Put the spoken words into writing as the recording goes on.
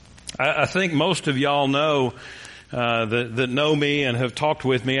I think most of y'all know that know me and have talked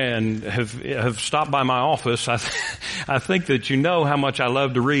with me and have stopped by my office. I think that you know how much I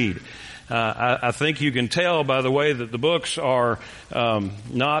love to read. I think you can tell by the way that the books are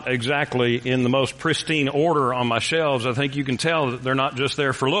not exactly in the most pristine order on my shelves. I think you can tell that they're not just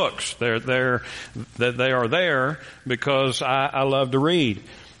there for looks. That they are there because I love to read.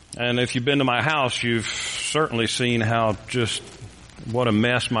 And if you've been to my house, you've certainly seen how just what a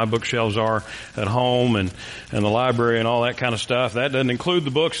mess my bookshelves are at home and the library and all that kind of stuff. That doesn't include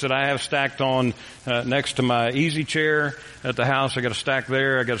the books that I have stacked on next to my easy chair at the house. I got a stack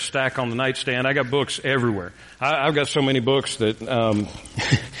there. I got a stack on the nightstand. I got books everywhere. I've got so many books that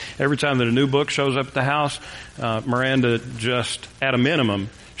every time that a new book shows up at the house, Miranda just, at a minimum,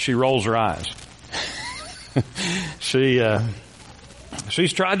 she rolls her eyes.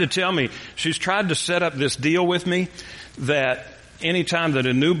 She's tried to tell me, she's tried to set up this deal with me that anytime that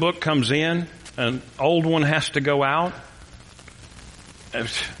a new book comes in, an old one has to go out.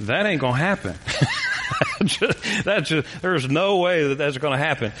 That ain't going to happen. There's no way that that's going to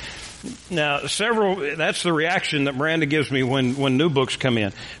happen. Now, that's the reaction that Miranda gives me when new books come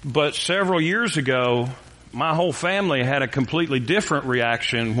in. But several years ago, my whole family had a completely different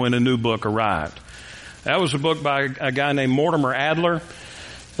reaction when a new book arrived. That was a book by a guy named Mortimer Adler.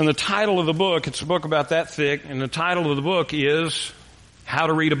 And the title of the book, it's a book about that thick, and the title of the book is How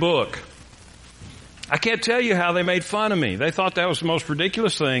to Read a Book. I can't tell you how they made fun of me. They thought that was the most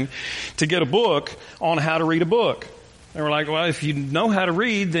ridiculous thing to get a book on how to read a book. They were like, well, if you know how to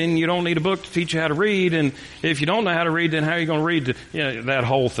read, then you don't need a book to teach you how to read. And if you don't know how to read, then how are you going to read? That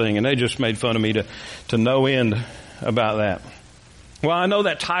whole thing. And they just made fun of me to no end about that. Well, I know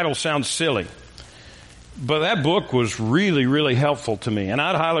that title sounds silly. But that book was really, really helpful to me. And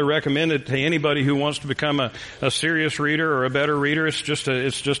I'd highly recommend it to anybody who wants to become a serious reader or a better reader. It's just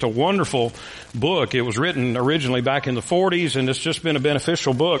a wonderful book. It was written originally back in the 40s, and it's just been a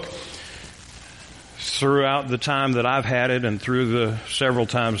beneficial book throughout the time that I've had it and through the several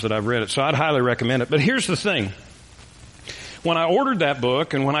times that I've read it. So I'd highly recommend it. But here's the thing. When I ordered that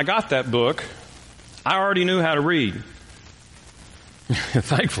book and when I got that book, I already knew how to read.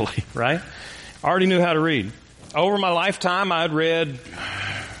 Thankfully, right? I already knew how to read. Over my lifetime, I'd read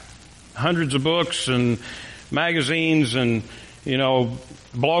hundreds of books and magazines and,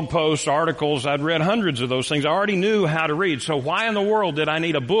 blog posts, articles. I'd read hundreds of those things. I already knew how to read. So why in the world did I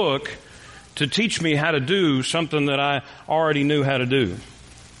need a book to teach me how to do something that I already knew how to do?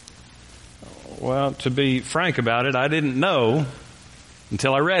 Well, to be frank about it, I didn't know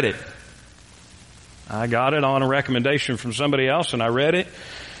until I read it. I got it on a recommendation from somebody else and I read it.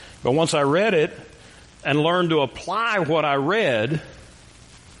 But once I read it and learned to apply what I read,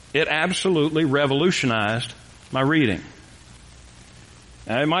 it absolutely revolutionized my reading.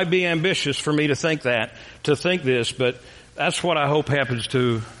 Now, it might be ambitious for me to think this, but that's what I hope happens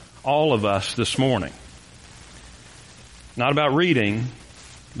to all of us this morning. Not about reading,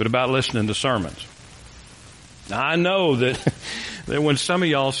 but about listening to sermons. Now, I know that when some of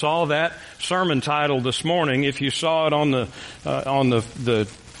y'all saw that sermon title this morning, if you saw it on the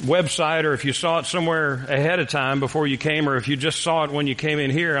website, or if you saw it somewhere ahead of time before you came, or if you just saw it when you came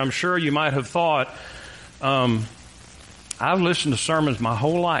in here, I'm sure you might have thought, I've listened to sermons my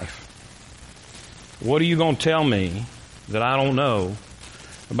whole life. What are you going to tell me that I don't know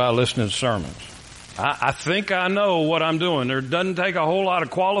about listening to sermons? I think I know what I'm doing. There doesn't take a whole lot of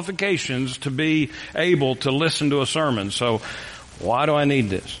qualifications to be able to listen to a sermon. So why do I need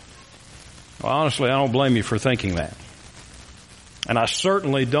this? Well, honestly, I don't blame you for thinking that. And I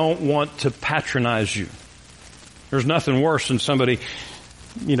certainly don't want to patronize you. There's nothing worse than somebody,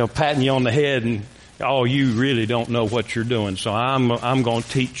 patting you on the head and, oh, you really don't know what you're doing, so I'm going to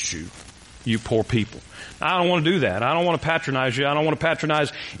teach you, you poor people. I don't want to do that. I don't want to patronize you. I don't want to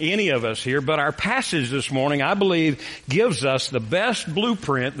patronize any of us here. But our passage this morning, I believe, gives us the best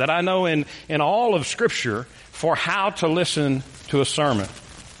blueprint that I know in all of Scripture for how to listen to a sermon.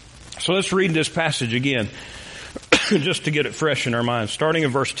 So let's read this passage again, just to get it fresh in our minds. Starting in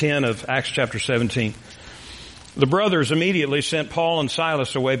verse 10 of Acts chapter 17. The brothers immediately sent Paul and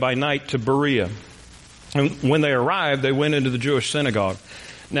Silas away by night to Berea. And when they arrived, they went into the Jewish synagogue.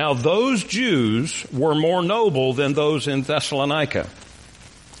 Now those Jews were more noble than those in Thessalonica.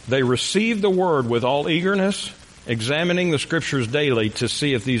 They received the word with all eagerness, examining the Scriptures daily to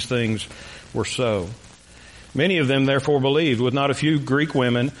see if these things were so. Many of them therefore believed, with not a few Greek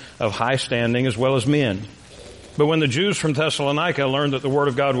women of high standing as well as men. But when the Jews from Thessalonica learned that the word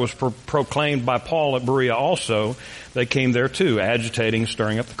of God was proclaimed by Paul at Berea also, they came there too, agitating,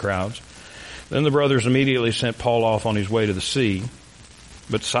 stirring up the crowds. Then the brothers immediately sent Paul off on his way to the sea.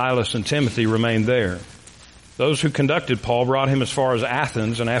 but Silas and Timothy remained there. Those who conducted Paul brought him as far as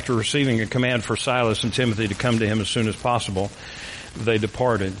Athens, and after receiving a command for Silas and Timothy to come to him as soon as possible, they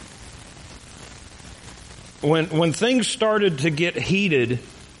departed. When things started to get heated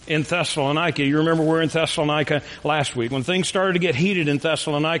in Thessalonica, you remember we were in Thessalonica last week. When things started to get heated in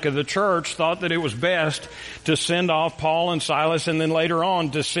Thessalonica, the church thought that it was best to send off Paul and Silas, and then later on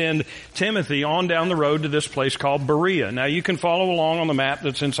to send Timothy on down the road to this place called Berea. Now you can follow along on the map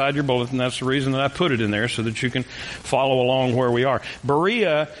that's inside your bulletin. That's the reason that I put it in there, so that you can follow along where we are.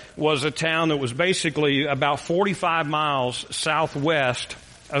 Berea was a town that was basically about 45 miles southwest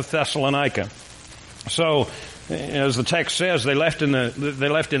of Thessalonica. So, as the text says, they left in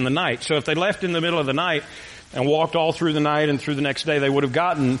the night. So if they left in the middle of the night and walked all through the night and through the next day, they would have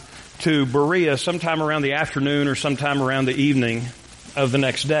gotten to Berea sometime around the afternoon or sometime around the evening of the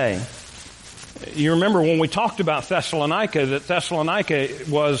next day. You remember when we talked about Thessalonica, that Thessalonica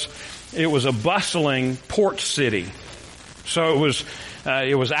was a bustling port city. So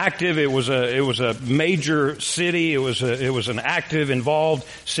it was active. It was a major city. It was an active, involved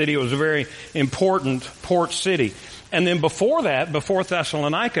city. It was a very important port city. And then before that, before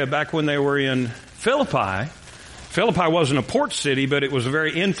Thessalonica, back when they were in Philippi wasn't a port city, but it was a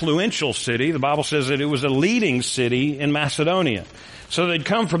very influential city. The Bible says that it was a leading city in Macedonia. So they'd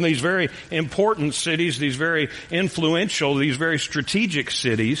come from these very important cities, these very influential, these very strategic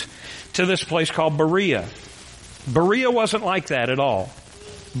cities, to this place called Berea. Berea wasn't like that at all.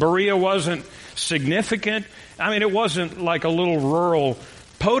 Berea wasn't significant. I mean, it wasn't like a little rural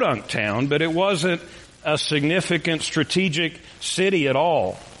podunk town, but it wasn't a significant strategic city at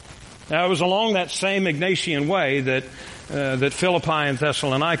all. Now, it was along that same Ignatian way that Philippi and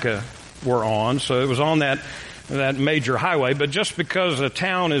Thessalonica were on. So it was on that major highway. But just because a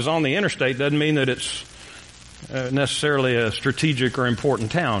town is on the interstate doesn't mean that it's necessarily a strategic or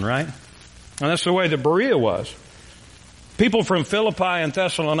important town, right? And that's the way that Berea was. People from Philippi and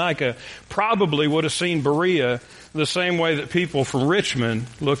Thessalonica probably would have seen Berea the same way that people from Richmond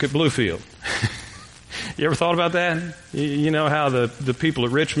look at Bluefield. You ever thought about that? You know how the people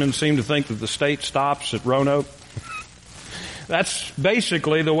at Richmond seem to think that the state stops at Roanoke? That's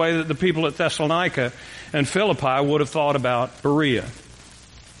basically the way that the people at Thessalonica and Philippi would have thought about Berea.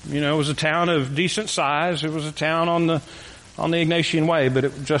 You know, it was a town of decent size. It was a town on the Ignatian way, but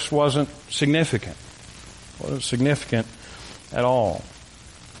it just wasn't significant. It wasn't significant at all.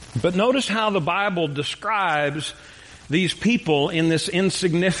 But notice how the Bible describes these people in this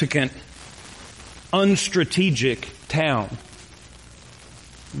insignificant, unstrategic town.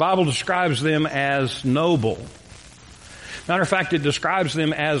 The Bible describes them as noble. Matter of fact, it describes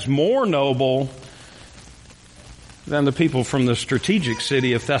them as more noble than the people from the strategic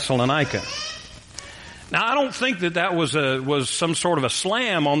city of Thessalonica. Now, I don't think that was some sort of a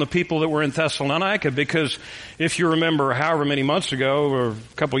slam on the people that were in Thessalonica, because if you remember however many months ago or a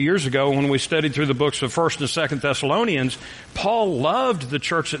couple of years ago when we studied through the books of 1st and 2nd Thessalonians, Paul loved the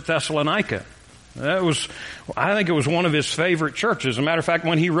church at Thessalonica. I think it was one of his favorite churches. As a matter of fact,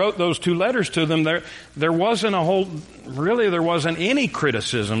 when he wrote those two letters to them, there wasn't any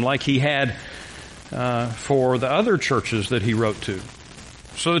criticism like he had for the other churches that he wrote to.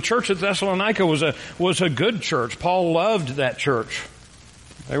 So the church at Thessalonica was a good church. Paul loved that church.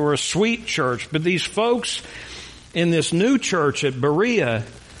 They were a sweet church. But these folks in this new church at Berea,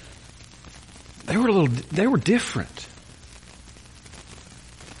 they were different.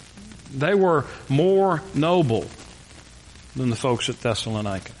 They were more noble than the folks at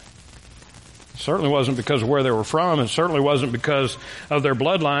Thessalonica. It certainly wasn't because of where they were from. It certainly wasn't because of their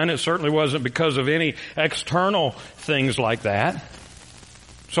bloodline. It certainly wasn't because of any external things like that.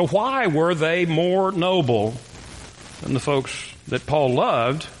 So why were they more noble than the folks that Paul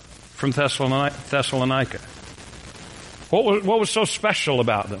loved from Thessalonica? What was so special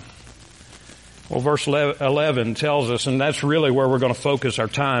about them? Well, verse 11 tells us, and that's really where we're going to focus our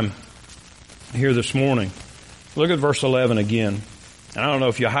time here this morning. Look at verse 11 again. And I don't know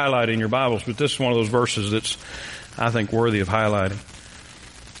if you highlight in your Bibles, but this is one of those verses that's, I think, worthy of highlighting.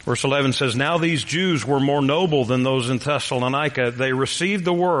 Verse 11 says, "Now these Jews were more noble than those in Thessalonica. They received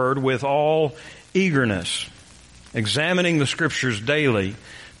the word with all eagerness, examining the Scriptures daily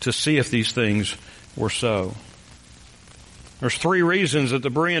to see if these things were so." There's three reasons that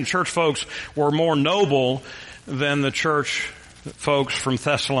the Berean church folks were more noble than the church folks from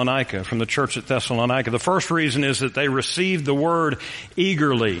Thessalonica, from the church at Thessalonica. The first reason is that they received the word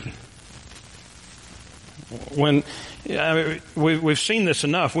eagerly. We've seen this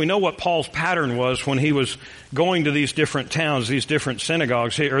enough. We know what Paul's pattern was when he was going to these different towns, these different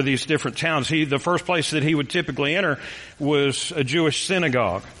synagogues, or these different towns. The first place that he would typically enter was a Jewish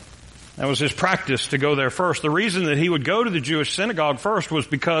synagogue. That was his practice, to go there first. The reason that he would go to the Jewish synagogue first was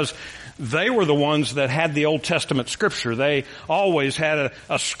because they were the ones that had the Old Testament Scripture. They always had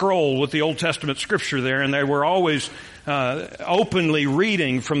a scroll with the Old Testament Scripture there, and they were always openly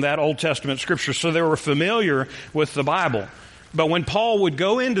reading from that Old Testament Scripture, so they were familiar with the Bible. But when Paul would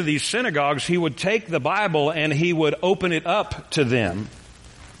go into these synagogues, he would take the Bible and he would open it up to them.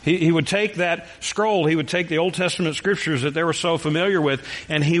 He would take that scroll, he would take the Old Testament Scriptures that they were so familiar with,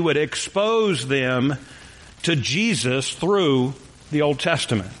 and he would expose them to Jesus through the Old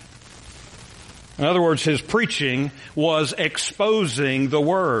Testament. In other words, his preaching was exposing the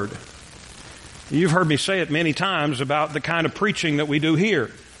Word. You've heard me say it many times about the kind of preaching that we do here.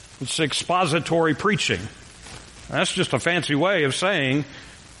 It's expository preaching. That's just a fancy way of saying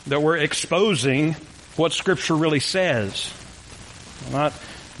that we're exposing what Scripture really says. We're not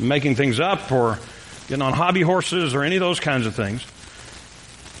making things up or getting on hobby horses or any of those kinds of things.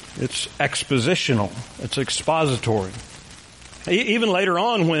 It's expositional. It's expository. Even later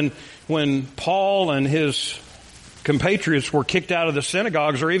on, when Paul and his compatriots were kicked out of the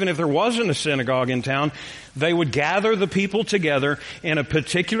synagogues, or even if there wasn't a synagogue in town, they would gather the people together in a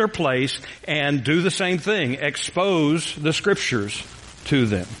particular place and do the same thing, expose the Scriptures to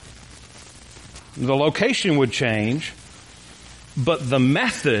them. The location would change, but the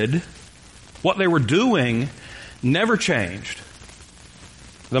method, what they were doing, never changed.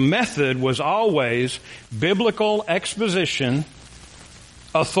 The method was always biblical exposition,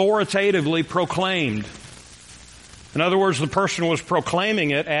 authoritatively proclaimed. In other words, the person was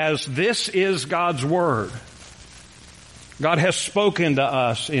proclaiming it as, this is God's Word. God has spoken to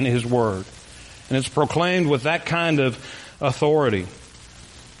us in His Word. And it's proclaimed with that kind of authority.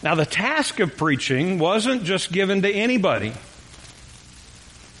 Now, the task of preaching wasn't just given to anybody.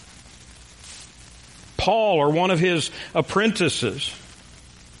 Paul, or one of his apprentices,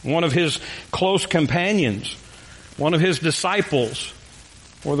 one of his close companions, one of his disciples,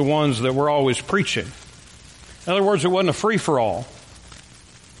 were the ones that were always preaching. In other words, it wasn't a free-for-all.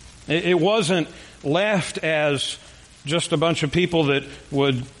 It wasn't left as just a bunch of people that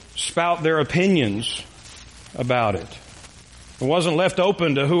would spout their opinions about it. It wasn't left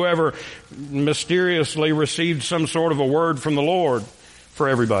open to whoever mysteriously received some sort of a word from the Lord for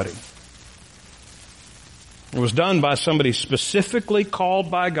everybody. It was done by somebody specifically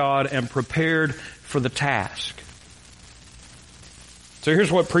called by God and prepared for the task. So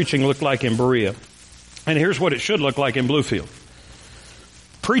here's what preaching looked like in Berea. And here's what it should look like in Bluefield.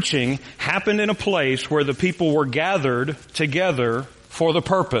 Preaching happened in a place where the people were gathered together for the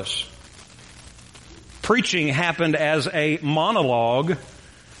purpose. Preaching happened as a monologue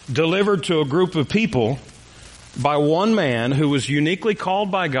delivered to a group of people by one man who was uniquely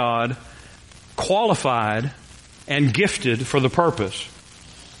called by God, qualified, and gifted for the purpose.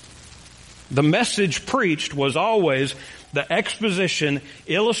 The message preached was always the exposition,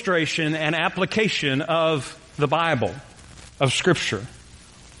 illustration, and application of the Bible, of Scripture.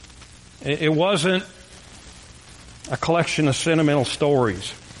 It wasn't a collection of sentimental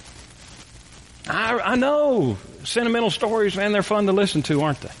stories. I know sentimental stories, man, they're fun to listen to,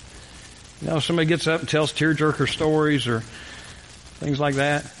 aren't they? You know, somebody gets up and tells tearjerker stories or things like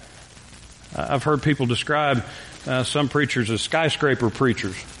that. I've heard people describe some preachers as skyscraper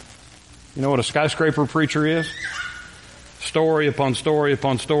preachers. You know what a skyscraper preacher is? Story upon story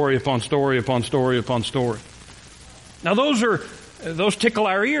upon story upon story upon story upon story. Now those tickle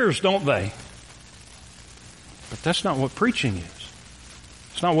our ears, don't they? But that's not what preaching is.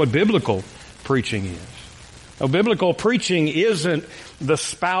 It's not what biblical preaching is. Now, biblical preaching isn't the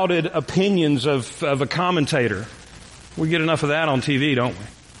spouted opinions of a commentator. We get enough of that on TV, don't we?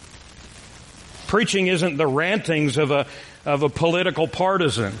 Preaching isn't the rantings of a political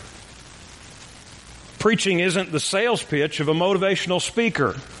partisan. Preaching isn't the sales pitch of a motivational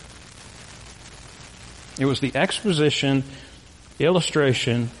speaker. It was the exposition,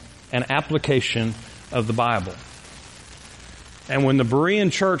 illustration, and application of the Bible. And when the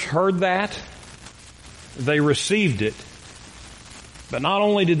Berean church heard that, they received it. But not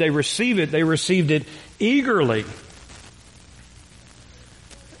only did they receive it, they received it eagerly.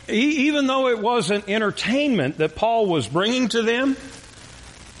 Even though it wasn't entertainment that Paul was bringing to them,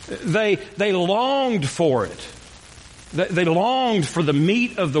 they longed for it. They longed for the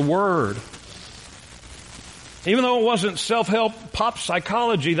meat of the Word. Even though it wasn't self-help pop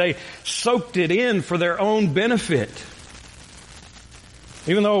psychology, they soaked it in for their own benefit.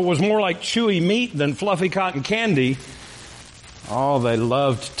 Even though it was more like chewy meat than fluffy cotton candy, oh, they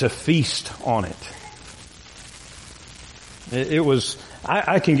loved to feast on it. It was,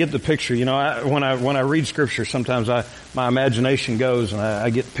 I can get the picture. You know, when I read Scripture, sometimes my imagination goes and I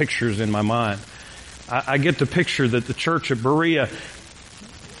get pictures in my mind. I get the picture that the church at Berea,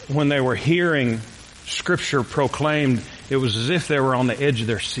 when they were hearing Scripture proclaimed, it was as if they were on the edge of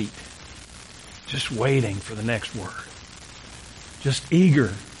their seat, just waiting for the next word, just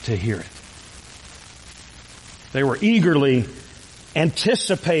eager to hear it. They were eagerly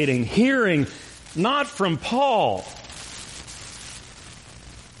anticipating hearing not from Paul,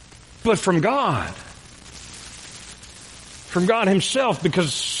 but from God. From God Himself,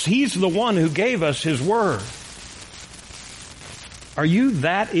 because He's the one who gave us His Word. Are you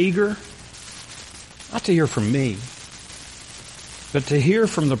that eager? Not to hear from me, but to hear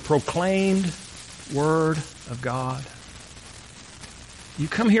from the proclaimed Word of God. You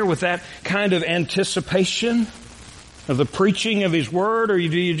come here with that kind of anticipation of the preaching of His Word, or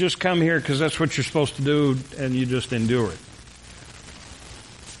do you just come here because that's what you're supposed to do and you just endure it?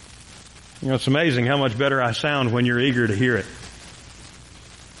 You know, it's amazing how much better I sound when you're eager to hear it.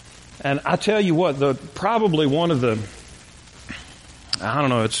 And I tell you what, probably one of the, I don't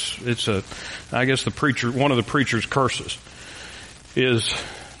know, I guess one of the preacher's curses is,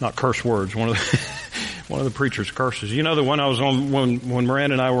 not curse words, one of the preacher's curses. You know that when I was when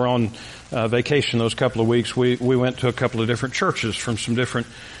Miranda and I were on vacation those couple of weeks, we went to a couple of different churches from some different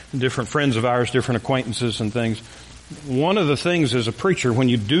friends of ours, different acquaintances and things. One of the things as a preacher, when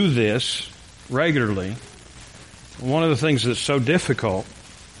you do this regularly, one of the things that's so difficult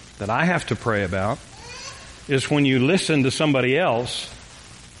that I have to pray about is when you listen to somebody else,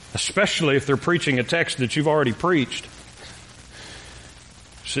 especially if they're preaching a text that you've already preached,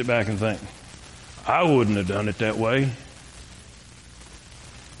 sit back and think, I wouldn't have done it that way.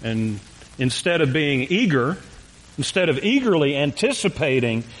 And instead of being eager, instead of eagerly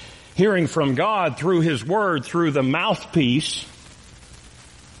anticipating hearing from God through His Word, through the mouthpiece,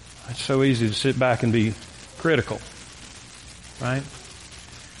 it's so easy to sit back and be critical, right?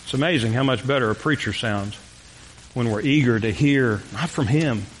 It's amazing how much better a preacher sounds when we're eager to hear, not from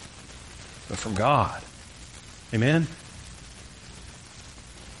him, but from God. Amen?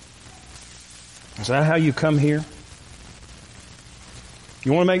 Is that how you come here?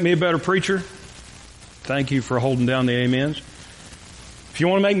 You want to make me a better preacher? Thank you for holding down the amens. If you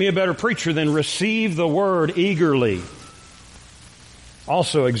want to make me a better preacher, then receive the Word eagerly.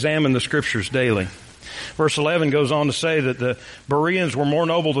 Also examine the Scriptures daily. Verse 11 goes on to say that the Bereans were more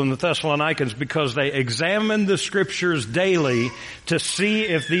noble than the Thessalonians because they examined the Scriptures daily to see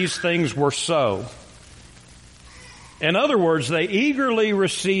if these things were so. In other words, they eagerly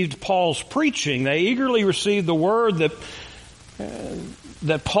received Paul's preaching. They eagerly received the Word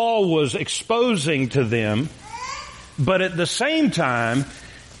that Paul was exposing to them. But at the same time,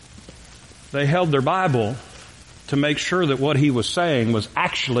 they held their Bible to make sure that what he was saying was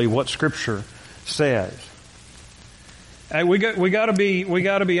actually what Scripture says. And we got to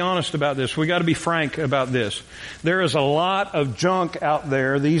be honest about this. We got to be frank about this. There is a lot of junk out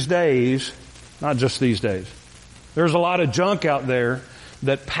there these days, not just these days. There's a lot of junk out there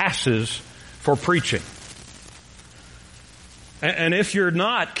that passes for preaching. And if you're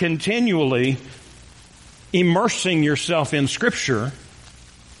not continually immersing yourself in Scripture,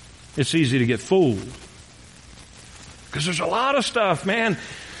 it's easy to get fooled. Because there's a lot of stuff, man.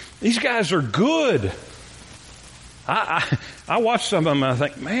 These guys are good. I watch some of them and I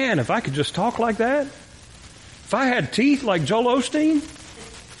think, man, if I could just talk like that, if I had teeth like Joel Osteen,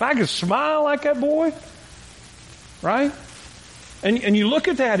 if I could smile like that boy, right? And you look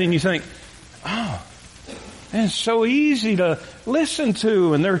at that and you think, oh, man, it's so easy to listen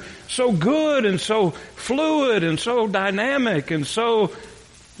to, and they're so good and so fluid and so dynamic and so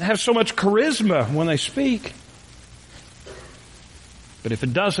have so much charisma when they speak. But if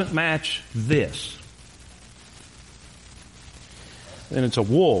it doesn't match this, then it's a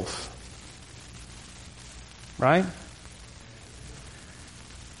wolf. Right?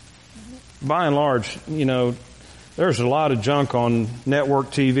 By and large, you know, there's a lot of junk on network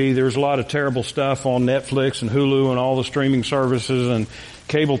TV. There's a lot of terrible stuff on Netflix and Hulu and all the streaming services, and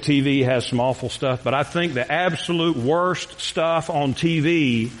cable TV has some awful stuff. But I think the absolute worst stuff on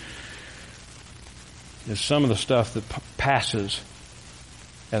TV is some of the stuff that passes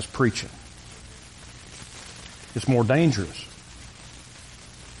as preaching. It's more dangerous.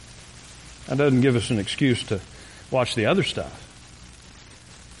 That doesn't give us an excuse to watch the other stuff.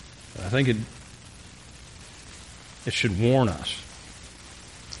 I think it should warn us.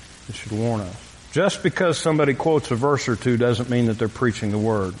 It should warn us. Just because somebody quotes a verse or two doesn't mean that they're preaching the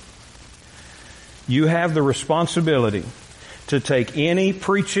Word. You have the responsibility to take any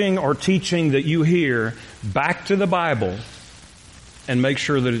preaching or teaching that you hear back to the Bible and make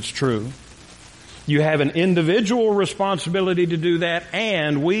sure that it's true. You have an individual responsibility to do that,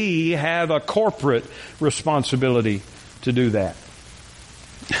 and we have a corporate responsibility to do that.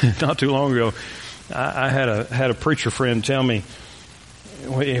 Not too long ago, I had a preacher friend tell me,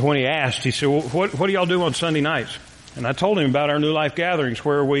 when he asked, he said, well, what do y'all do on Sunday nights? And I told him about our New Life gatherings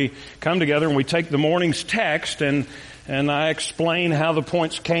where we come together and we take the morning's text and I explain how the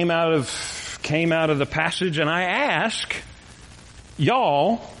points came out of the passage, and I ask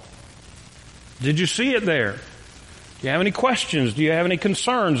y'all, did you see it there? Do you have any questions? Do you have any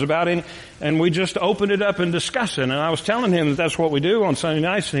concerns about it? And we just open it up and discuss it. And I was telling him that that's what we do on Sunday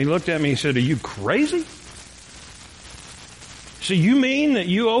nights, and he looked at me and he said, are you crazy? So you mean that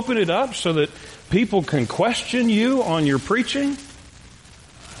you open it up so that people can question you on your preaching?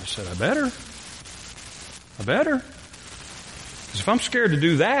 I said, I better. Because if I'm scared to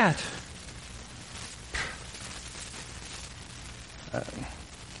do that,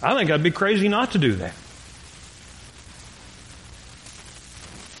 I think I'd be crazy not to do that.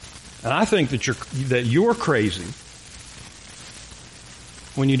 And I think that you're crazy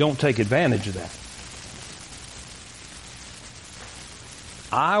when you don't take advantage of that.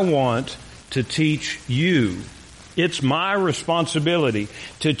 I want to teach you. It's my responsibility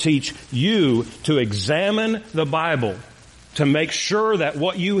to teach you to examine the Bible, to make sure that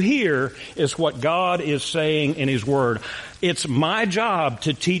what you hear is what God is saying in His Word. It's my job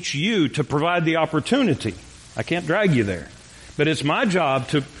to teach you, to provide the opportunity. I can't drag you there. But it's my job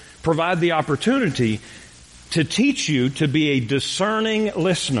to provide the opportunity to teach you to be a discerning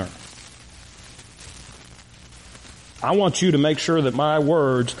listener. I want you to make sure that my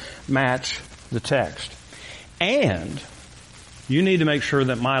words match the text. And you need to make sure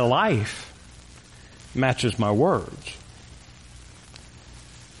that my life matches my words.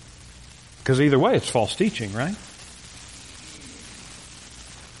 Because either way, it's false teaching, right?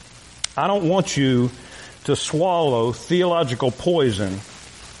 I don't want you to swallow theological poison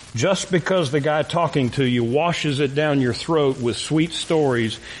just because the guy talking to you washes it down your throat with sweet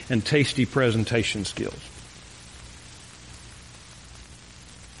stories and tasty presentation skills.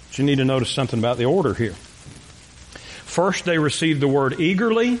 But you need to notice something about the order here. First, they received the Word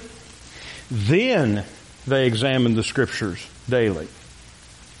eagerly. Then they examined the Scriptures daily.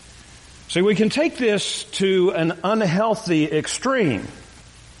 See, we can take this to an unhealthy extreme.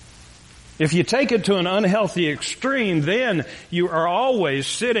 If you take it to an unhealthy extreme, then you are always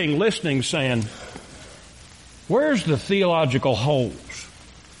sitting, listening, saying, where's the theological holes?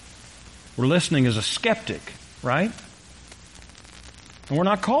 We're listening as a skeptic, right? And we're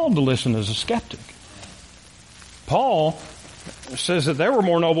not called to listen as a skeptic. Paul says that they were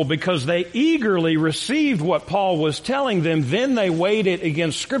more noble because they eagerly received what Paul was telling them. Then they weighed it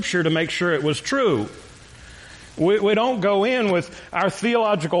against Scripture to make sure it was true. We don't go in with our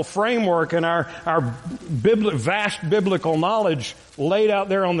theological framework and our vast biblical knowledge laid out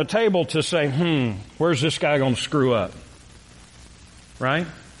there on the table to say, where's this guy going to screw up? Right?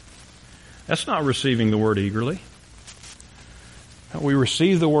 That's not receiving the Word eagerly. We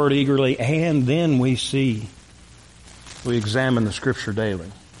receive the Word eagerly, and then we examine the Scripture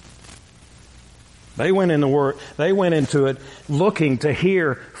daily. They went into it looking to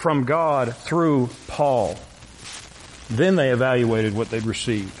hear from God through Paul. Then they evaluated what they'd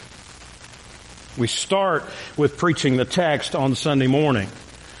received. We start with preaching the text on Sunday morning.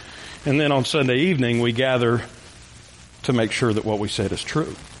 And then on Sunday evening, we gather to make sure that what we said is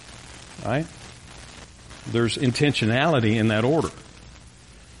true. Right? There's intentionality in that order.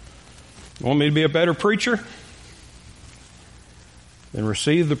 You want me to be a better preacher? Then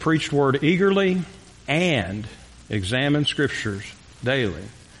receive the preached word eagerly and examine Scriptures daily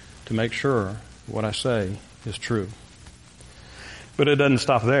to make sure what I say is true. But it doesn't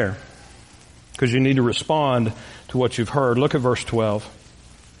stop there, because you need to respond to what you've heard. Look at verse 12.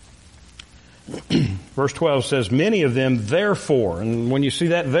 Verse 12 says, many of them therefore, and when you see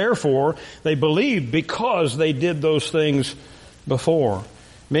that therefore, they believed because they did those things before.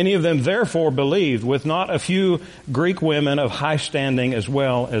 Many of them therefore believed, with not a few Greek women of high standing as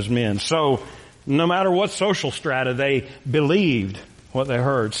well as men. So, no matter what social strata, they believed what they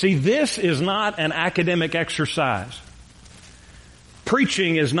heard. See, this is not an academic exercise.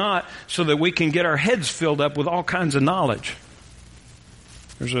 Preaching is not so that we can get our heads filled up with all kinds of knowledge.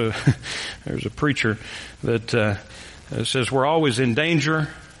 There's a preacher that says we're always in danger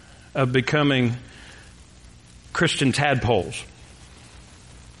of becoming Christian tadpoles.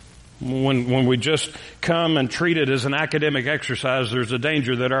 When we just come and treat it as an academic exercise, there's a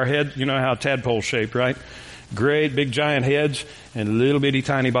danger that our head, you know how tadpole's shaped, right? Great big giant heads and little bitty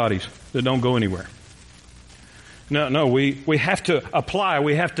tiny bodies that don't go anywhere. No, we have to apply,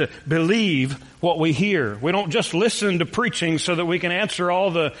 we have to believe what we hear. We don't just listen to preaching so that we can answer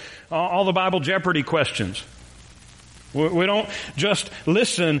all the Bible Jeopardy questions. We don't just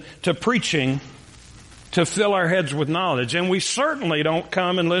listen to preaching to fill our heads with knowledge. And we certainly don't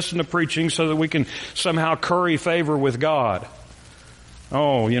come and listen to preaching so that we can somehow curry favor with God.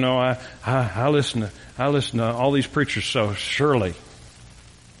 Oh, you know, I listen to all these preachers, so surely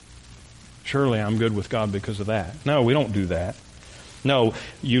I'm good with God because of that. No, we don't do that. No,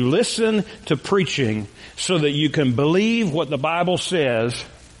 you listen to preaching so that you can believe what the Bible says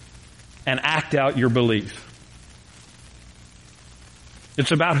and act out your belief.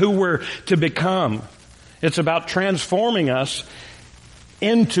 It's about who we're to become. It's about transforming us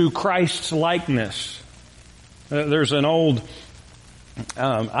into Christ's likeness. There's an old,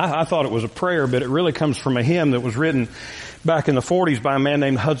 I thought it was a prayer, but it really comes from a hymn that was written back in the 40s by a man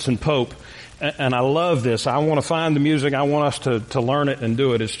named Hudson Pope. And I love this. I want to find the music. I want us to learn it and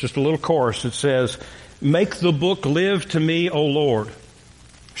do it. It's just a little chorus. It says, "Make the book live to me, O Lord.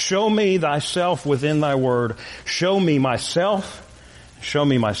 Show me thyself within thy word. Show me myself. Show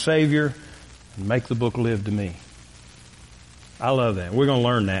me my Savior. And make the book live to me." I love that. We're going to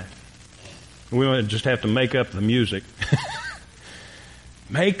learn that. We don't just have to make up the music.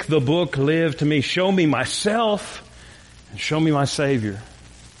 Make the book live to me. Show me myself and show me my Savior.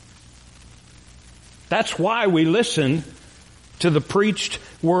 That's why we listen to the preached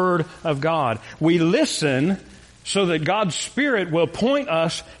Word of God. We listen so that God's Spirit will point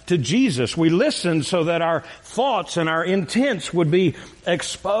us to Jesus. We listen so that our thoughts and our intents would be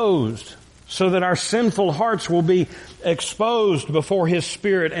exposed, so that our sinful hearts will be exposed before His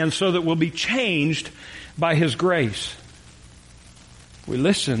Spirit, and so that we'll be changed by His grace. We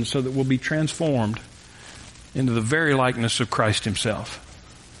listen so that we'll be transformed into the very likeness of Christ Himself.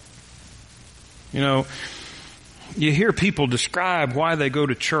 You know, you hear people describe why they go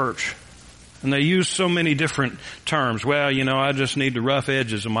to church, and they use so many different terms. Well, you know, I just need the rough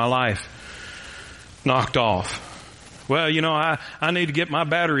edges of my life knocked off. Well, you know, I need to get my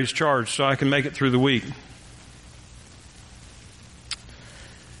batteries charged so I can make it through the week.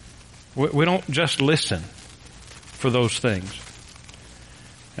 We don't just listen for those things.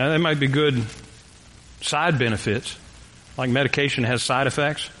 Now, they might be good side benefits, like medication has side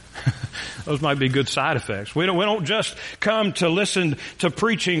effects. Those might be good side effects. We don't just come to listen to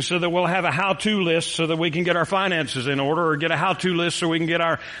preaching so that we'll have a how-to list so that we can get our finances in order, or get a how-to list so we can get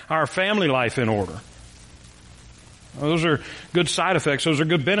our family life in order. Those are good side effects. Those are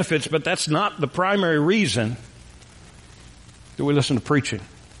good benefits, but that's not the primary reason that we listen to preaching.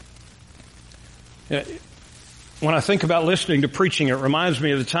 When I think about listening to preaching, it reminds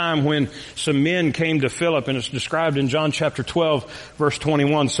me of the time when some men came to Philip, and it's described in John chapter 12, verse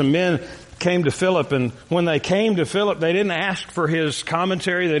 21. Some men came to Philip, and when they came to Philip, they didn't ask for his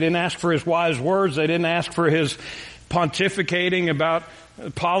commentary. They didn't ask for his wise words. They didn't ask for his pontificating about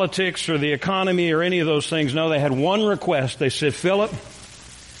politics or the economy or any of those things. No, they had one request. They said, "Philip,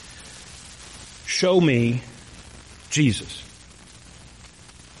 show me Jesus.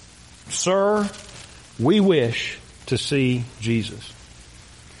 Sir, we wish to see Jesus."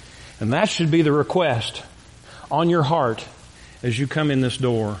 And that should be the request on your heart as you come in this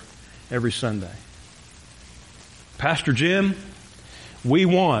door every Sunday. "Pastor Jim, we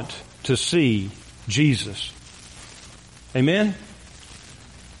want to see Jesus." Amen?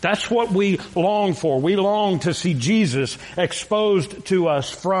 That's what we long for. We long to see Jesus exposed to us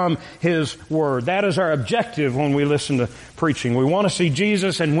from His Word. That is our objective when we listen to preaching. We want to see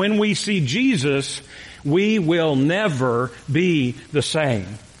Jesus, and when we see Jesus, we will never be the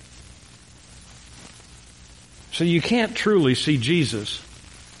same. So you can't truly see Jesus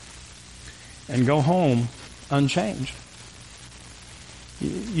and go home unchanged.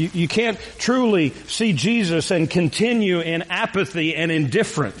 You can't truly see Jesus and continue in apathy and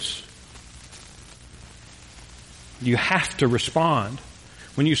indifference. You have to respond.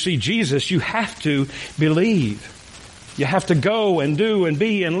 When you see Jesus, you have to believe. You have to go and do and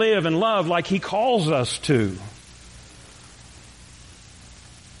be and live and love like He calls us to.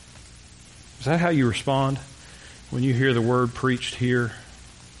 Is that how you respond when you hear the Word preached here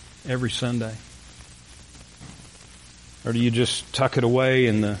every Sunday? Or do you just tuck it away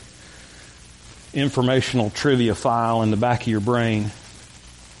in the informational trivia file in the back of your brain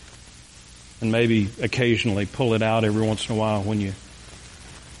and maybe occasionally pull it out every once in a while when you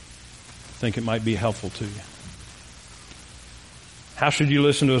think it might be helpful to you? How should you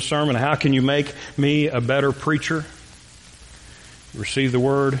listen to a sermon? How can you make me a better preacher? Receive the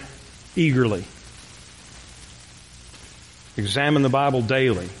Word eagerly. Examine the Bible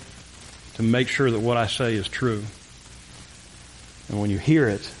daily to make sure that what I say is true. And when you hear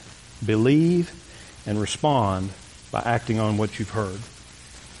it, believe and respond by acting on what you've heard.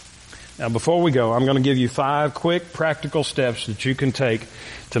 Now, before we go, I'm going to give you 5 quick practical steps that you can take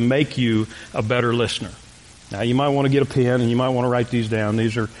to make you a better listener. Now, you might want to get a pen and you might want to write these down.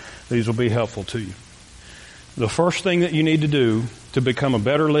 These will be helpful to you. The first thing that you need to do to become a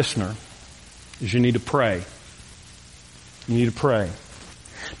better listener is you need to pray. You need to pray.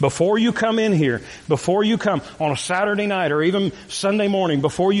 Before you come in here, before you come on a Saturday night or even Sunday morning,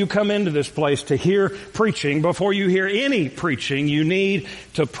 before you come into this place to hear preaching, before you hear any preaching, you need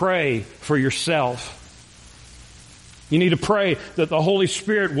to pray for yourself. You need to pray that the Holy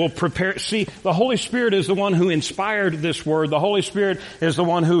Spirit will prepare. See, the Holy Spirit is the one who inspired this word. The Holy Spirit is the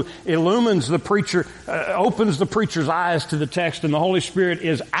one who illumines the preacher, opens the preacher's eyes to the text, and the Holy Spirit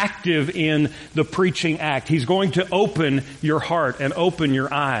is active in the preaching act. He's going to open your heart and open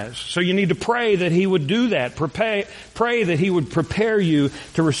your eyes. So you need to pray that He would do that. Pray that He would prepare you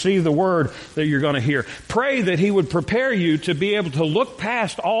to receive the word that you're going to hear. Pray that He would prepare you to be able to look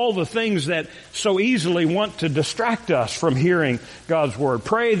past all the things that so easily want to distract us from hearing God's Word.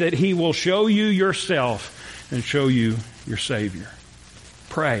 Pray that He will show you yourself and show you your Savior.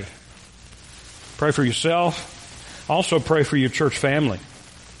 Pray. Pray for yourself. Also pray for your church family.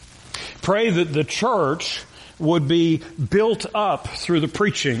 Pray that the church would be built up through the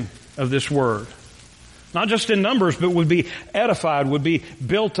preaching of this Word. Not just in numbers, but would be edified, would be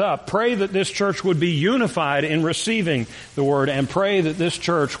built up. Pray that this church would be unified in receiving the Word, and pray that this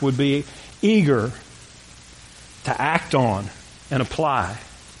church would be eager to act on and apply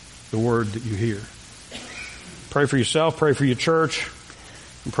the Word that you hear. Pray for yourself, pray for your church,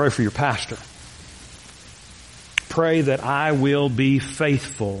 and pray for your pastor. Pray that I will be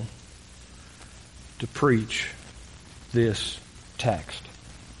faithful to preach this text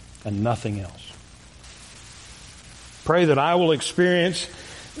and nothing else. Pray that I will experience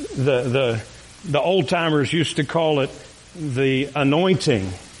the old-timers used to call it the anointing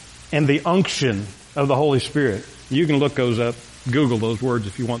and the unction of the Holy Spirit. You can look those up, Google those words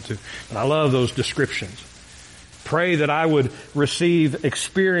if you want to. But I love those descriptions. Pray that I would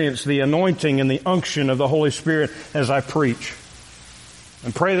experience the anointing and the unction of the Holy Spirit as I preach.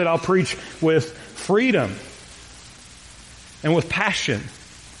 And pray that I'll preach with freedom and with passion.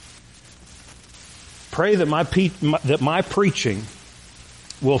 Pray that my preaching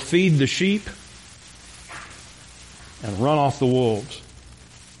will feed the sheep and run off the wolves.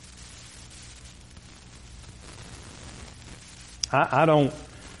 I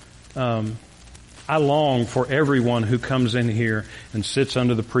long for everyone who comes in here and sits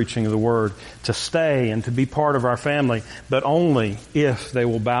under the preaching of the Word to stay and to be part of our family, but only if they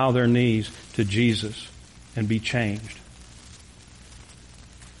will bow their knees to Jesus and be changed.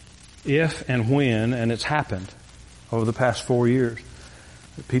 If and when, and it's happened over the past 4 years,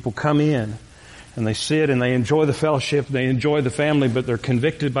 that people come in and they sit and they enjoy the fellowship, they enjoy the family, but they're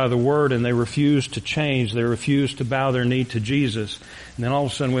convicted by the Word and they refuse to change. They refuse to bow their knee to Jesus. And then all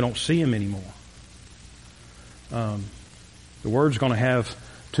of a sudden we don't see Him anymore. The Word's going to have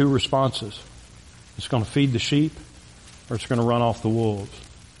 2 responses. It's going to feed the sheep or it's going to run off the wolves.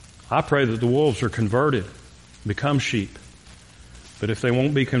 I pray that the wolves are converted, become sheep. But if they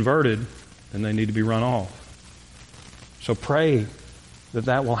won't be converted, then they need to be run off. So pray that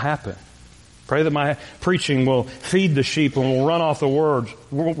that will happen. Pray that my preaching will feed the sheep and will run off the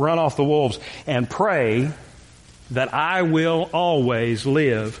wolves. And pray that I will always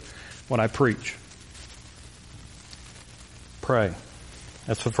live what I preach. Pray.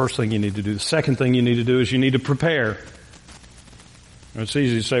 That's the first thing you need to do. The second thing you need to do is you need to prepare. It's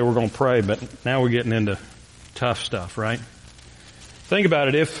easy to say we're going to pray, but now we're getting into tough stuff, right? Think about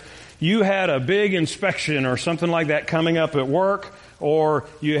it. If you had a big inspection or something like that coming up at work, or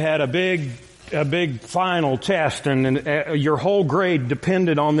you had a big final test and your whole grade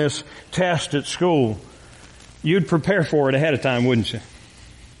depended on this test at school, you'd prepare for it ahead of time, wouldn't you?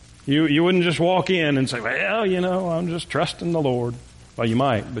 You wouldn't just walk in and say, well, I'm just trusting the Lord. Well, you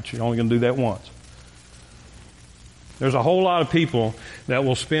might, but you're only going to do that once. There's a whole lot of people that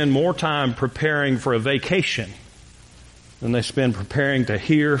will spend more time preparing for a vacation than they spend preparing to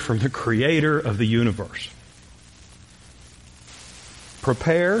hear from the Creator of the universe.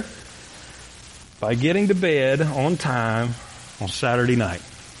 Prepare by getting to bed on time on Saturday night.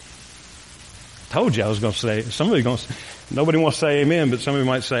 I told you I was going to say, nobody wants to say amen, but somebody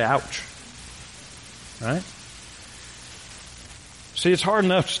might say ouch. Right? See, it's hard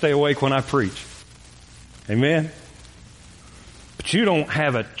enough to stay awake when I preach. Amen? But you don't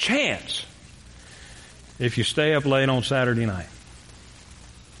have a chance if you stay up late on Saturday night.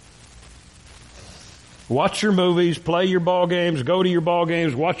 Watch your movies, play your ball games, go to your ball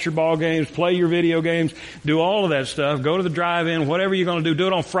games, watch your ball games, play your video games, do all of that stuff, go to the drive-in, whatever you're going to do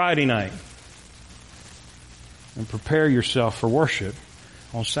it on Friday night. And prepare yourself for worship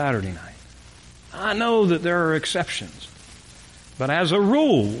on Saturday night. I know that there are exceptions, but as a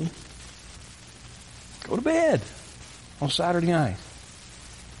rule, go to bed on Saturday night.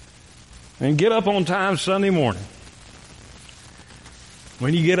 And get up on time Sunday morning.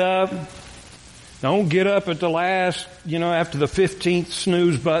 When you get up, don't get up at the last, after the 15th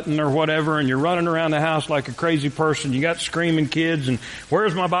snooze button or whatever, and you're running around the house like a crazy person. You got screaming kids, and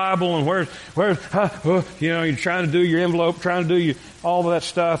where's my Bible, and you're trying to do your envelope, trying to do all of that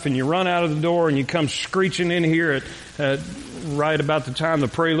stuff, and you run out of the door, and you come screeching in here at right about the time the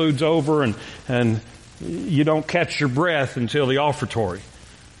prelude's over, and you don't catch your breath until the offertory.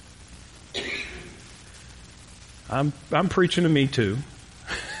 I'm preaching to me too.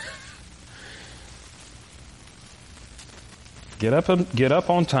 Get up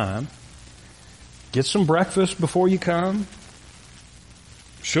on time. Get some breakfast before you come.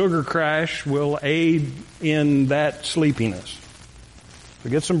 Sugar crash will aid in that sleepiness. So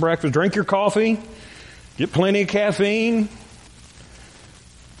get some breakfast. Drink your coffee. Get plenty of caffeine.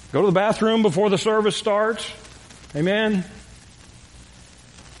 Go to the bathroom before the service starts. Amen?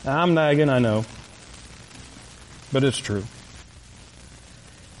 I'm nagging, I know. But it's true.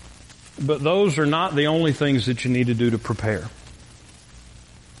 But those are not the only things that you need to do to prepare.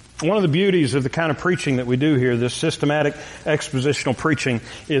 One of the beauties of the kind of preaching that we do here, this systematic expositional preaching,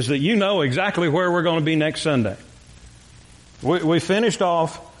 is that you know exactly where we're going to be next Sunday. We're finishing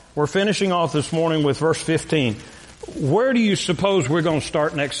off this morning with verse 15. Where do you suppose we're going to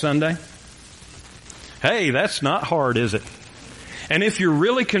start next Sunday? Hey, that's not hard, is it? And if you're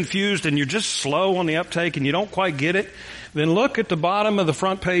really confused and you're just slow on the uptake and you don't quite get it, then look at the bottom of the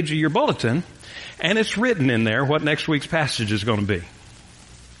front page of your bulletin, and it's written in there what next week's passage is going to be.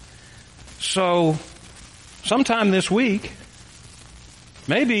 So, sometime this week,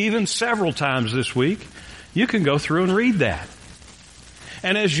 maybe even several times this week, you can go through and read that.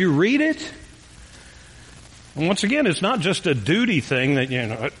 And as you read it, and once again, it's not just a duty thing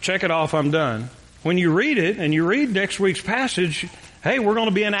that, check it off, I'm done. When you read it and you read next week's passage, hey, we're going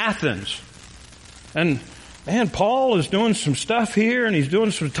to be in Athens. And man, Paul is doing some stuff here, and he's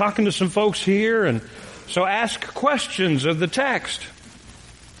talking to some folks here, and so ask questions of the text.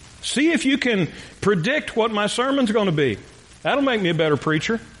 See if you can predict what my sermon's going to be. That'll make me a better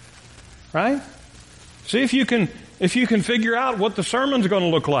preacher. Right? See if you can figure out what the sermon's going to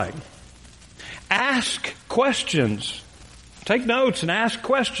look like. Ask questions. Take notes and ask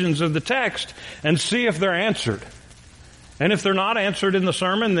questions of the text and see if they're answered. And if they're not answered in the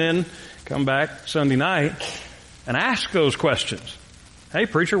sermon, then come back Sunday night and ask those questions. Hey,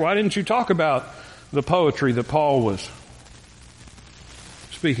 preacher, why didn't you talk about the poetry that Paul was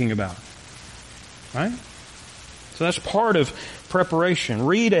speaking about? Right? So that's part of preparation.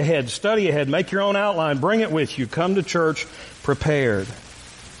 Read ahead, study ahead, make your own outline, bring it with you, come to church prepared.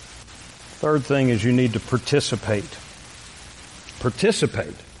 Third thing is you need to participate.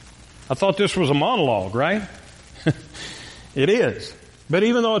 Participate. I thought this was a monologue, right? It is. But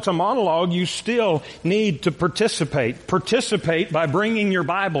even though it's a monologue, you still need to participate. Participate by bringing your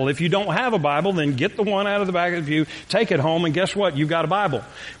Bible. If you don't have a Bible, then get the one out of the back of you, take it home, and guess what? You've got a Bible.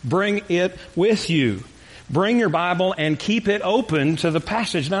 Bring it with you. Bring your Bible and keep it open to the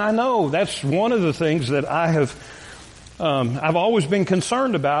passage. Now I know that's one of the things that I've always been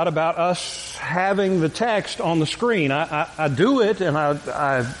concerned about us having the text on the screen. I do it, and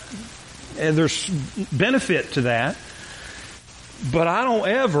and there's benefit to that. But I don't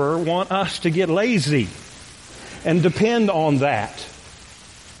ever want us to get lazy and depend on that.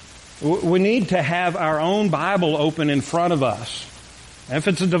 We need to have our own Bible open in front of us. If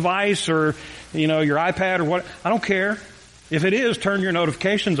it's a device or, your iPad or what, I don't care. If it is, turn your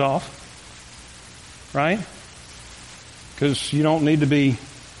notifications off. Right? Because you don't need to be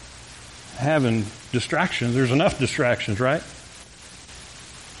having distractions. There's enough distractions, right?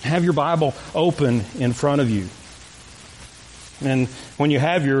 Have your Bible open in front of you. And when you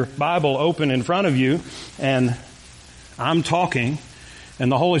have your Bible open in front of you and I'm talking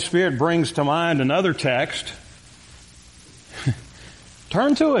and the Holy Spirit brings to mind another text,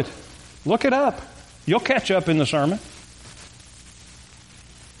 turn to it. Look it up. You'll catch up in the sermon.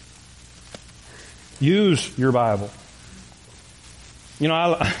 Use your Bible.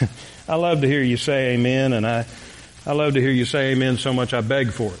 I love to hear you say amen, and I love to hear you say amen so much I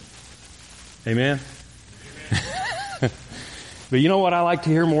beg for it. Amen? But you know what I like to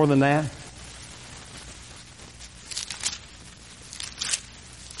hear more than that?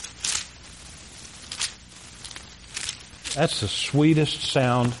 That's the sweetest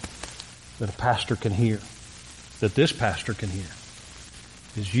sound that a pastor can hear, that this pastor can hear,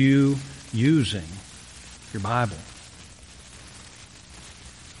 is you using your Bible.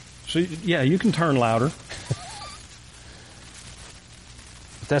 So, yeah, you can turn louder.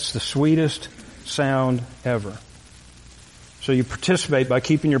 But that's the sweetest sound ever. So you participate by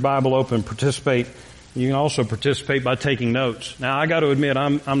keeping your Bible open. You can also participate by taking notes. Now, I got to admit,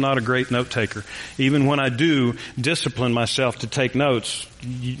 I'm not a great note taker. Even when I do discipline myself to take notes,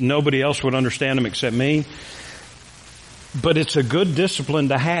 nobody else would understand them except me. But it's a good discipline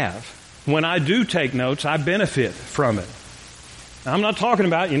to have. When I do take notes, I benefit from it. Now, I'm not talking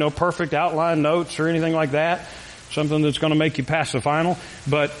about, perfect outline notes or anything like that, something that's going to make you pass the final.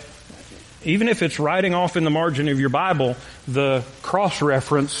 But even if it's writing off in the margin of your Bible, the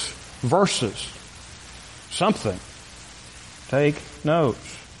cross-reference verses, something. Take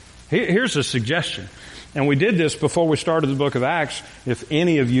notes. Here's a suggestion. And we did this before we started the book of Acts. If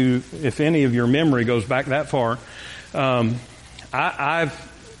any of your memory goes back that far,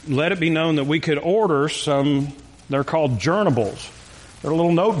 I've let it be known that we could order some, they're called journables. They're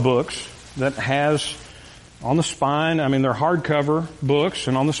little notebooks that has on the spine, they're hardcover books,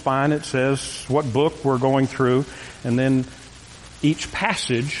 and on the spine it says what book we're going through, and then each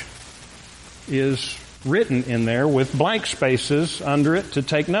passage is written in there with blank spaces under it to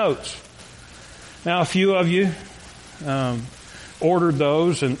take notes. Now, a few of you ordered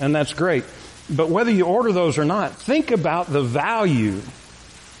those, and that's great. But whether you order those or not, think about the value.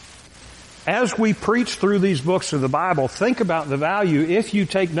 As we preach through these books of the Bible, think about the value. If you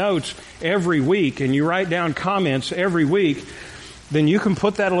take notes every week and you write down comments every week, then you can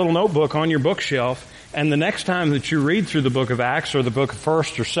put that little notebook on your bookshelf, and the next time that you read through the book of Acts or the book of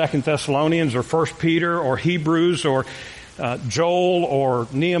 1st or 2nd Thessalonians or 1 Peter or Hebrews or Joel or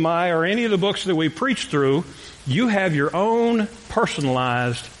Nehemiah or any of the books that we preach through, you have your own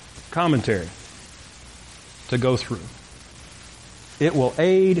personalized commentary to go through. It will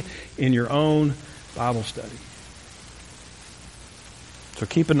aid in your own Bible study. So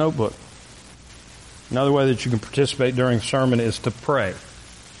keep a notebook. Another way that you can participate during a sermon is to pray.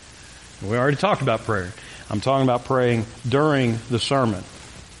 We already talked about prayer. I'm talking about praying during the sermon.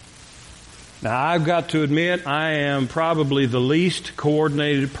 Now, I've got to admit, I am probably the least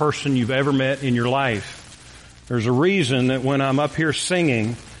coordinated person you've ever met in your life. There's a reason that when I'm up here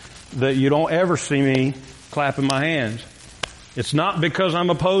singing, that you don't ever see me clapping my hands. It's not because I'm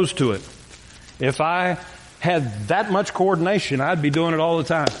opposed to it. If I had that much coordination, I'd be doing it all the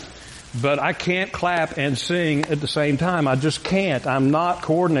time. But I can't clap and sing at the same time. I just can't. I'm not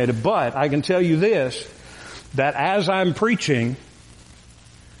coordinated. But I can tell you this, that as I'm preaching,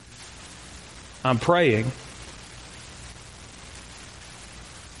 I'm praying.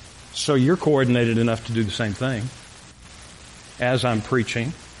 So you're coordinated enough to do the same thing. As I'm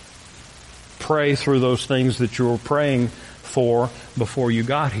preaching, pray through those things that you were praying for before you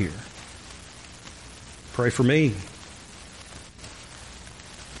got here. Pray for me.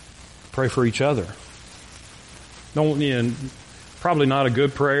 Pray for each other. Probably not a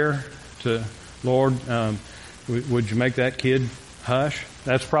good prayer to, Lord, would you make that kid hush?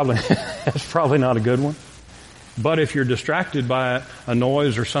 That's probably not a good one. But if you're distracted by a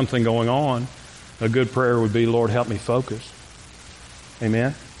noise or something going on, a good prayer would be, Lord, help me focus.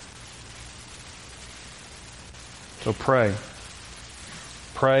 Amen? So pray.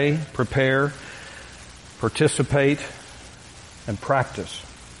 Pray, prepare, participate, and practice.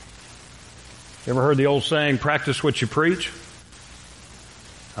 You ever heard the old saying, practice what you preach?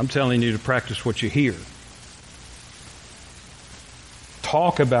 I'm telling you to practice what you hear.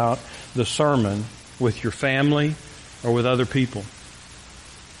 Talk about the sermon with your family or with other people.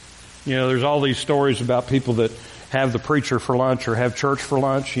 There's all these stories about people that have the preacher for lunch or have church for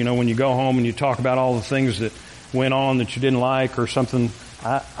lunch. When you go home and you talk about all the things that went on that you didn't like or something.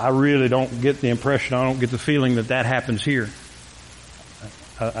 I really don't get the impression, I don't get the feeling that happens here.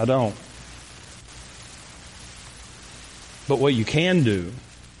 I don't. But what you can do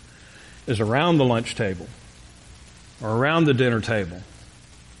is around the lunch table or around the dinner table,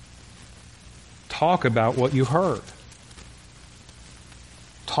 talk about what you heard.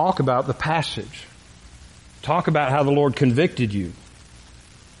 Talk about the passage. Talk about how the Lord convicted you.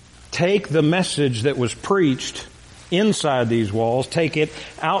 Take the message that was preached inside these walls, take it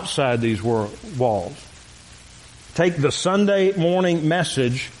outside these walls. Take the Sunday morning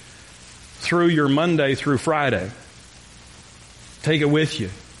message through your Monday through Friday. Take it with you.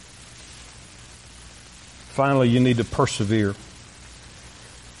 Finally, you need to persevere.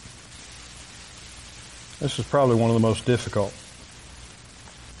 This is probably one of the most difficult.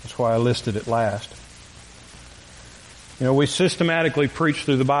 That's why I listed it last. You know, we systematically preach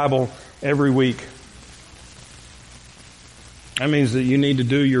through the Bible every week. That means that you need to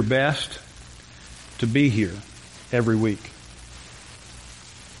do your best to be here every week.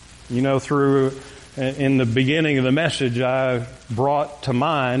 You know, in the beginning of the message, I brought to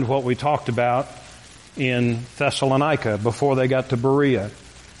mind what we talked about in Thessalonica before they got to Berea.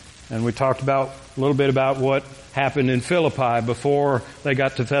 And we talked a little bit about what happened in Philippi before they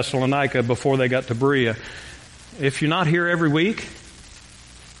got to Thessalonica, before they got to Berea. If you're not here every week,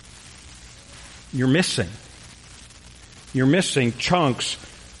 you're missing. You're missing chunks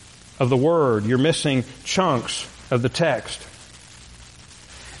of the Word. You're missing chunks of the text.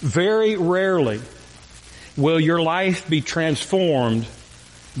 Very rarely will your life be transformed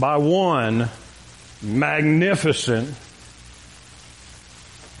by one magnificent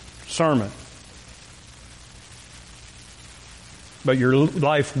sermon. But your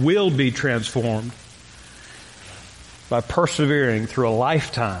life will be transformed by persevering through a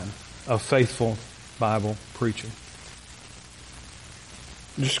lifetime of faithful Bible preaching.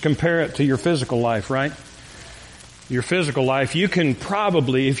 Just compare it to your physical life, right? Your physical life, you can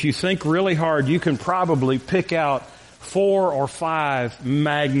probably, if you think really hard, you can probably pick out 4 or 5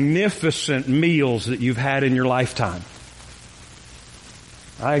 magnificent meals that you've had in your lifetime.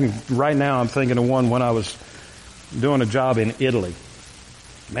 Right now I'm thinking of one when I was doing a job in Italy.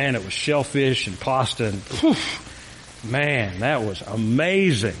 Man, it was shellfish and pasta and whew, man, that was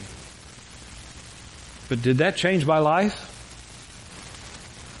amazing. But did that change my life?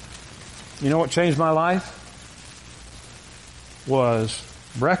 You know what changed my life? Was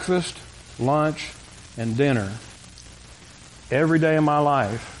breakfast, lunch, and dinner every day of my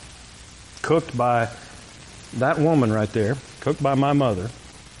life, cooked by that woman right there, cooked by my mother,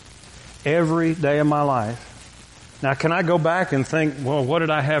 every day of my life. Now, can I go back and think, well, what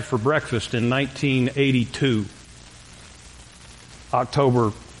did I have for breakfast in 1982?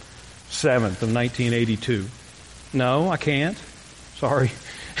 October 7th of 1982. No, I can't. Sorry.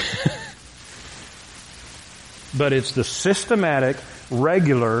 But it's the systematic,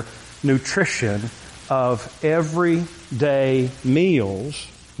 regular nutrition of everyday meals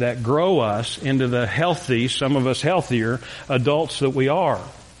that grow us into the healthy, some of us healthier, adults that we are.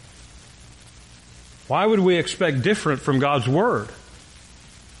 Why would we expect different from God's Word?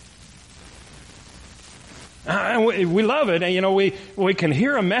 We love it, and you know, we can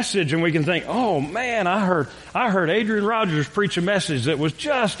hear a message and we can think, oh man, I heard Adrian Rogers preach a message that was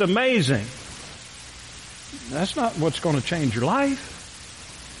just amazing. That's not what's going to change your life.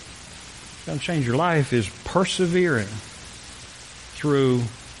 What's going to change your life is persevering through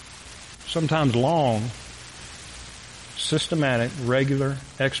sometimes long, systematic, regular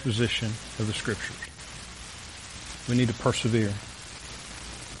exposition of the Scriptures. We need to persevere.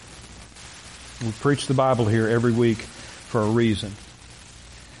 We preach the Bible here every week for a reason.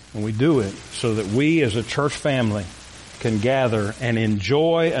 And we do it so that we as a church family can gather and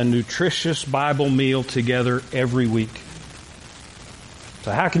enjoy a nutritious Bible meal together every week.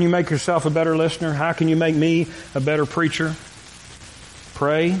 So how can you make yourself a better listener? How can you make me a better preacher?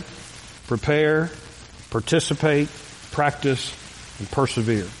 Pray, prepare, participate, practice, and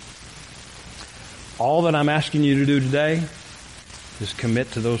persevere. All that I'm asking you to do today is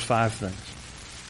commit to those 5 things.